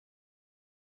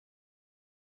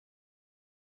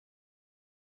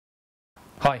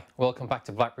Hi, welcome back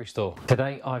to BlackBerry Store.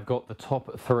 Today I've got the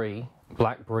top 3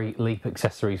 BlackBerry Leap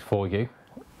accessories for you.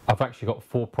 I've actually got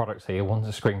 4 products here. One's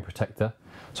a screen protector.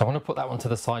 So I'm going to put that one to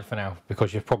the side for now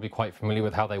because you're probably quite familiar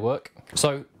with how they work.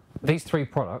 So these 3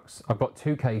 products, I've got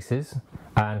 2 cases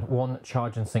and 1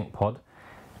 charge and sync pod.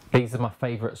 These are my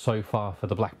favourite so far for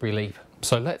the BlackBerry Leap.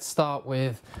 So let's start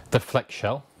with the Flex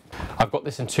Shell. I've got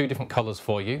this in 2 different colours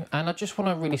for you, and I just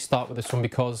want to really start with this one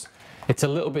because it's a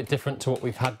little bit different to what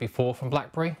we've had before from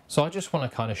BlackBerry. So I just want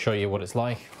to kind of show you what it's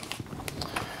like.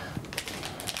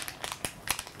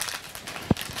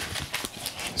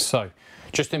 So,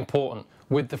 just important,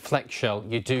 with the Flex Shell,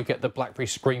 you do get the BlackBerry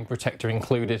screen protector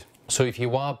included. So if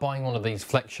you are buying one of these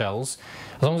Flex Shells,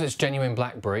 as long as it's genuine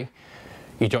BlackBerry,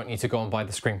 you don't need to go and buy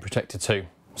the screen protector too.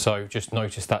 So just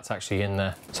notice that's actually in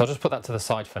there. So I'll just put that to the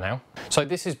side for now. So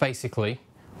this is basically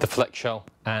the Flex Shell,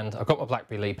 and I've got my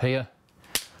BlackBerry Leap here.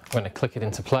 I'm going to click it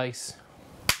into place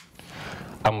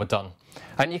and we're done.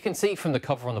 And you can see from the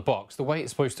cover on the box, the way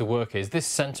it's supposed to work is this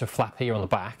center flap here on the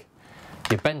back,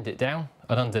 you bend it down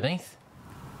and underneath,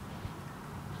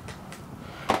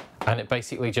 and it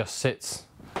basically just sits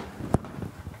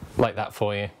like that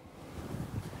for you.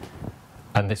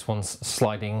 And this one's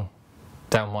sliding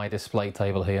down my display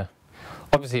table here.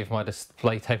 Obviously if my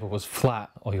display table was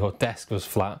flat or your desk was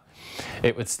flat,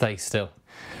 it would stay still.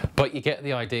 But you get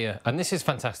the idea, and this is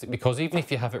fantastic because even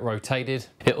if you have it rotated,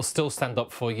 it'll still stand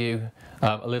up for you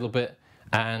a little bit,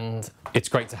 and it's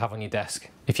great to have on your desk.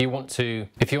 If you want to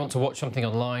watch something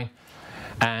online,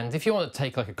 and if you want to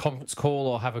take like a conference call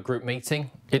or have a group meeting,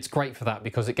 it's great for that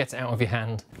because it gets out of your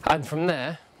hand. And from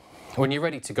there, when you're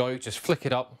ready to go, just flick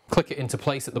it up, click it into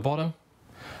place at the bottom,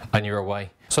 and you're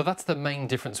away. So that's the main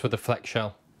difference with the Flex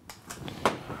Shell.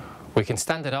 We can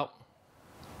stand it up,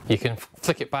 you can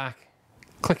flick it back,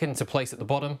 click it into place at the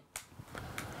bottom,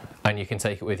 and you can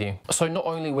take it with you. So not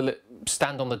only will it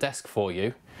stand on the desk for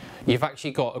you, you've actually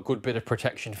got a good bit of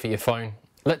protection for your phone.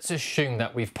 Let's assume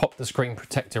that we've popped the screen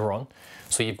protector on,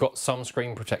 so you've got some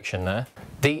screen protection there.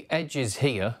 The edges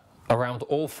here, around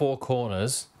all 4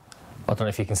 corners, I don't know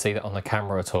if you can see that on the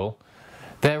camera at all,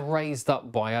 they're raised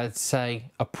up by, I'd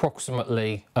say,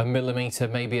 approximately 1 millimetre,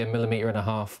 maybe 1.5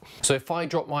 millimetres. So if I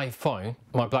drop my phone,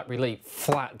 my BlackBerry Leap,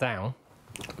 flat down,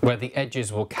 where the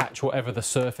edges will catch whatever the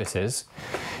surface is,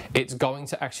 it's going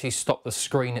to actually stop the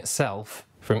screen itself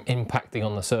from impacting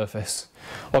on the surface.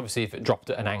 Obviously if it dropped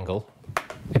at an angle,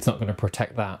 it's not going to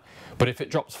protect that. But if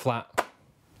it drops flat,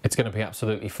 it's going to be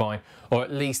absolutely fine, or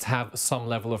at least have some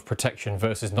level of protection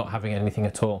versus not having anything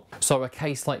at all. So a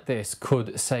case like this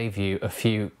could save you a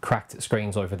few cracked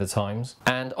screens over the times.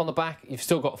 And on the back, you've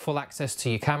still got full access to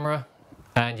your camera,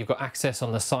 and you've got access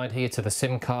on the side here to the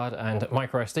SIM card and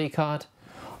micro SD card,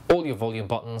 all your volume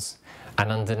buttons,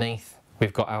 and underneath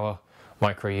we've got our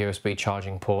micro USB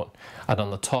charging port, and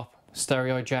on the top,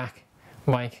 stereo jack,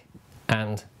 mic,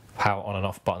 and power on and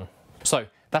off button. So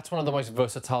that's one of the most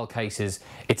versatile cases.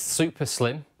 It's super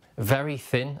slim, very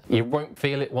thin. You won't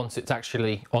feel it once it's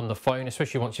actually on the phone,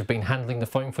 especially once you've been handling the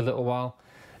phone for a little while.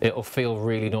 It'll feel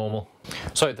really normal.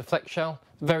 So the Flex Shell,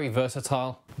 very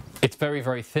versatile. It's very,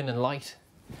 very thin and light.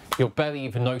 You'll barely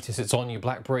even notice it's on your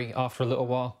BlackBerry after a little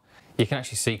while. You can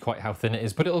actually see quite how thin it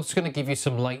is, but it's going to give you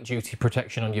some light duty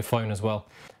protection on your phone as well.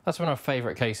 That's one of my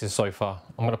favourite cases so far.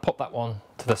 I'm going to pop that one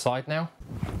to the side now.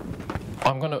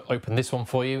 I'm going to open this one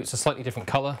for you. It's a slightly different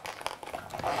colour.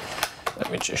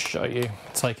 Let me just show you.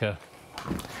 It's like a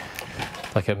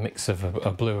mix of a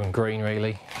blue and green,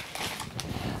 really.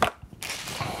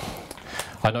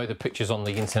 I know the pictures on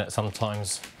the internet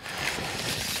sometimes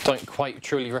don't quite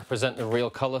truly represent the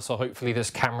real colour, so hopefully this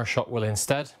camera shot will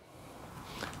instead.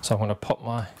 So I'm going to pop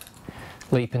my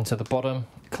Leap into the bottom,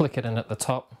 click it in at the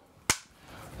top.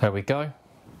 There we go.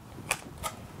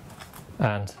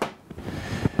 And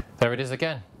there it is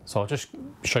again. So I'll just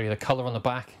show you the colour on the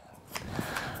back.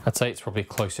 I'd say it's probably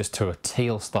closest to a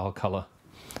teal style colour,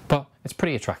 but it's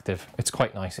pretty attractive. It's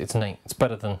quite nice, it's neat. It's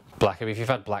better than black. If you've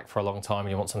had black for a long time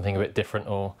and you want something a bit different,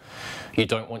 or you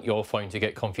don't want your phone to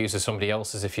get confused with somebody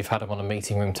else's if you've had them on a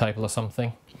meeting room table or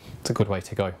something, it's a good way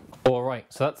to go.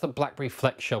 Alright, so that's the BlackBerry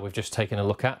Flex Shell we've just taken a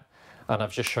look at, and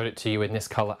I've just showed it to you in this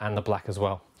colour and the black as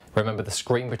well. Remember, the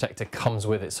screen protector comes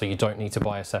with it, so you don't need to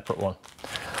buy a separate one.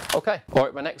 Okay,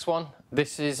 alright, my next one.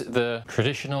 This is the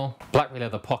traditional BlackBerry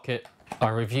leather pocket. I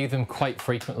review them quite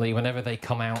frequently whenever they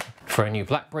come out for a new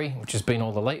BlackBerry, which has been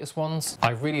all the latest ones.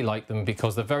 I really like them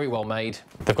because they're very well made.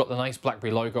 They've got the nice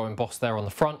BlackBerry logo embossed there on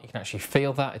the front. You can actually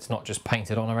feel that. It's not just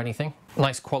painted on or anything.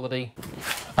 Nice quality,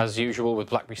 as usual with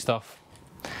BlackBerry stuff.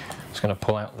 Just going to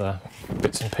pull out the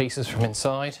bits and pieces from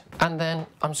inside, and then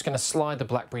I'm just going to slide the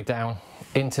BlackBerry down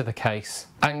into the case,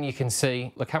 and you can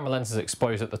see the camera lens is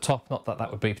exposed at the top, not that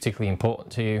that would be particularly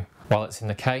important to you while it's in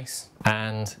the case,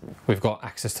 and we've got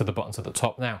access to the buttons at the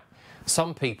top. Now,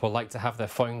 some people like to have their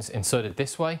phones inserted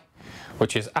this way,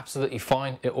 which is absolutely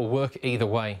fine. It will work either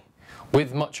way.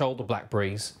 With much older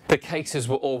BlackBerries, the cases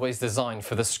were always designed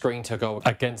for the screen to go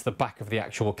against the back of the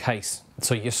actual case,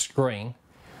 so your screen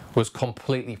was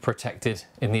completely protected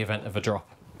in the event of a drop.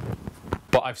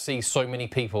 But I've seen so many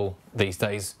people these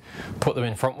days put them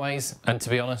in front ways, and to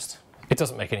be honest, it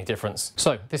doesn't make any difference.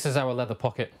 So this is our leather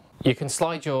pocket. You can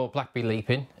slide your BlackBerry Leap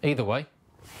in either way.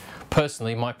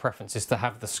 Personally, my preference is to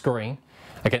have the screen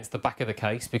against the back of the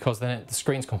case, because then the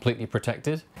screen's completely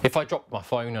protected. If I drop my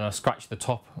phone and I scratch the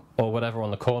top or whatever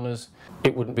on the corners,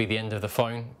 it wouldn't be the end of the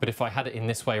phone. But if I had it in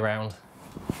this way round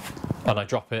and I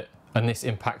drop it and this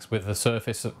impacts with the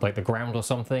surface, like the ground or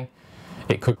something,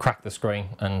 it could crack the screen,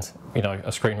 and you know,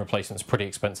 a screen replacement's pretty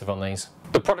expensive on these.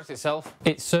 The product itself,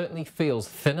 it certainly feels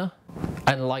thinner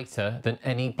and lighter than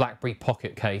any BlackBerry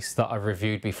Pocket case that I've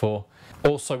reviewed before.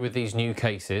 Also, with these new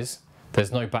cases,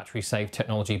 there's no battery save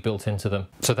technology built into them,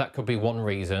 so that could be one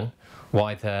reason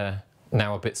why they're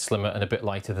now a bit slimmer and a bit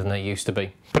lighter than they used to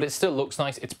be. But it still looks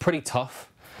nice. It's pretty tough.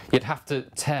 You'd have to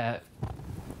tear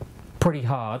pretty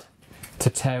hard to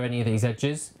tear any of these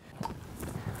edges.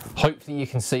 Hopefully you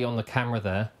can see on the camera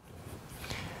there,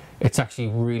 it's actually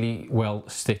really well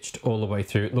stitched all the way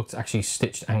through. It looks actually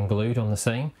stitched and glued on the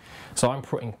seam. So I'm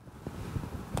putting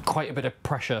quite a bit of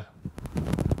pressure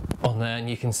on there, and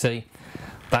you can see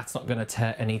that's not going to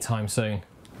tear anytime soon.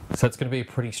 So it's going to be a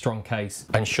pretty strong case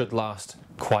and should last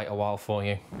quite a while for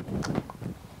you.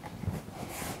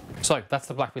 So that's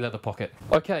the BlackBerry leather pocket.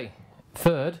 Okay,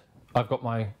 third, I've got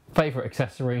my favourite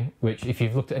accessory, which if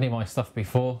you've looked at any of my stuff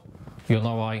before, you'll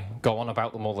know I go on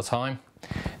about them all the time.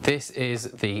 This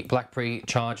is the BlackBerry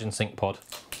Charge and Sync Pod,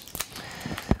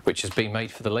 which has been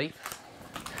made for the Leap.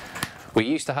 We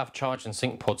used to have Charge and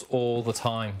Sync Pods all the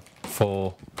time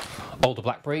for older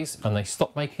BlackBerries, and they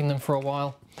stopped making them for a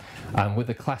while. And with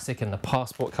the Classic and the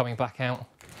Passport coming back out,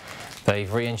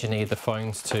 they've re-engineered the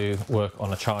phones to work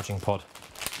on a charging pod.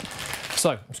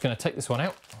 So I'm just going to take this one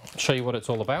out, show you what it's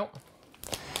all about.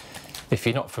 If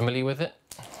you're not familiar with it,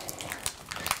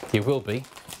 you will be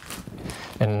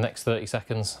in the next 30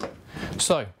 seconds.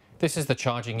 So this is the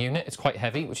charging unit. It's quite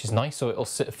heavy, which is nice, so it'll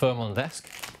sit firm on the desk.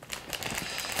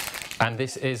 And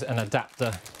this is an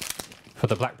adapter for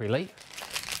the BlackBerry Leap.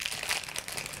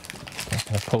 I'm just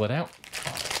going to pull it out.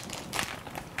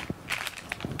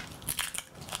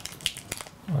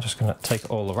 I'm just going to take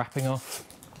all the wrapping off.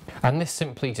 And this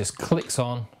simply just clicks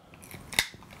on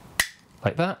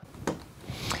like that.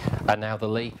 And now the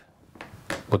Leap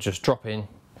will just drop in,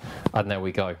 and there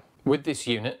we go. With this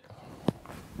unit,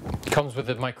 it comes with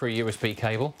a micro USB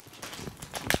cable.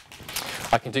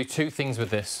 I can do two things with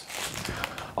this.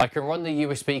 I can run the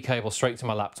USB cable straight to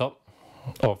my laptop,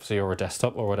 obviously, or a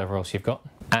desktop or whatever else you've got,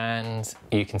 and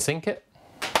you can sync it,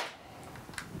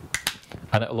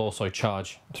 and it'll also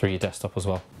charge through your desktop as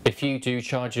well. If you do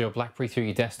charge your BlackBerry through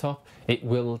your desktop, it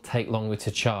will take longer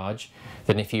to charge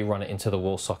than if you run it into the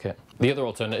wall socket. The other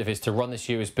alternative is to run this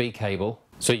USB cable.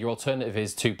 So your alternative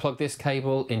is to plug this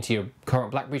cable into your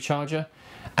current BlackBerry charger,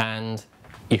 and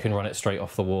you can run it straight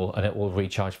off the wall and it will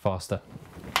recharge faster.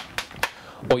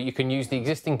 Or you can use the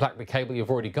existing BlackBerry cable you've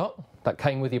already got that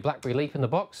came with your BlackBerry Leap in the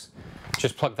box.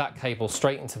 Just plug that cable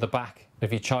straight into the back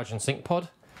of your Charge and Sync pod,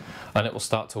 and it will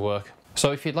start to work.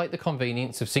 So if you'd like the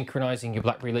convenience of synchronizing your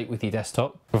BlackBerry Leap with your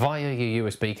desktop via your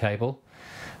USB cable,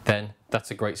 then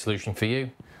that's a great solution for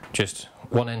you. Just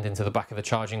one end into the back of the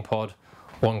charging pod,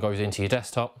 one goes into your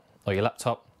desktop or your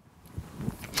laptop.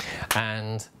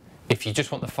 And if you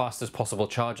just want the fastest possible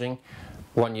charging,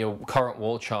 run your current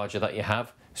wall charger that you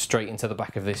have straight into the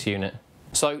back of this unit.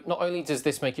 So not only does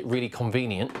this make it really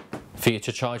convenient for you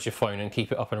to charge your phone and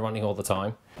keep it up and running all the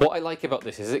time, what I like about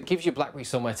this is it gives your BlackBerry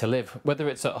somewhere to live, whether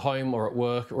it's at home or at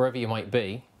work, wherever you might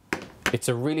be. It's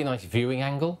a really nice viewing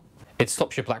angle. It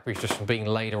stops your BlackBerry just from being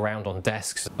laid around on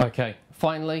desks. Okay,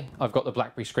 finally, I've got the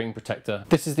BlackBerry screen protector.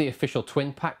 This is the official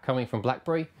twin pack coming from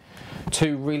BlackBerry.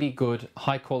 Two really good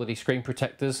high quality screen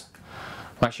protectors.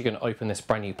 I'm actually going to open this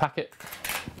brand new packet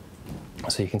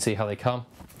so you can see how they come.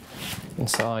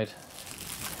 Inside,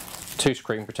 two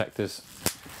screen protectors.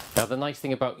 Now the nice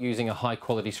thing about using a high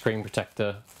quality screen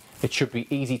protector, it should be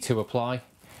easy to apply,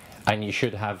 and you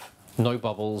should have no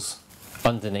bubbles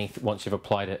underneath once you've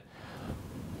applied it.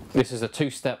 This is a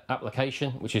two-step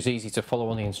application, which is easy to follow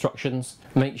on the instructions.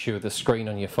 Make sure the screen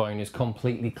on your phone is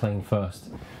completely clean first.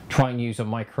 Try and use a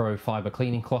microfiber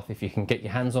cleaning cloth if you can get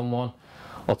your hands on one,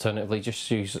 Alternatively, just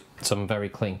use some very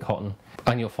clean cotton,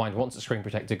 and you'll find once the screen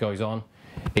protector goes on,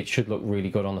 it should look really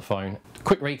good on the phone.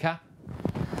 Quick recap: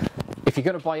 if you're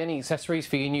going to buy any accessories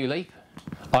for your new Leap,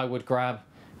 I would grab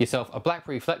yourself a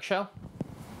BlackBerry Flex shell,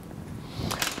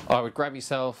 I would grab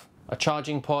yourself a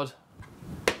charging pod,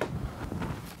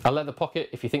 a leather pocket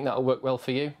if you think that'll work well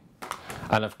for you,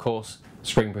 and of course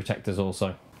screen protectors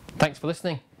also. Thanks for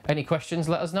listening. Any questions,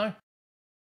 let us know.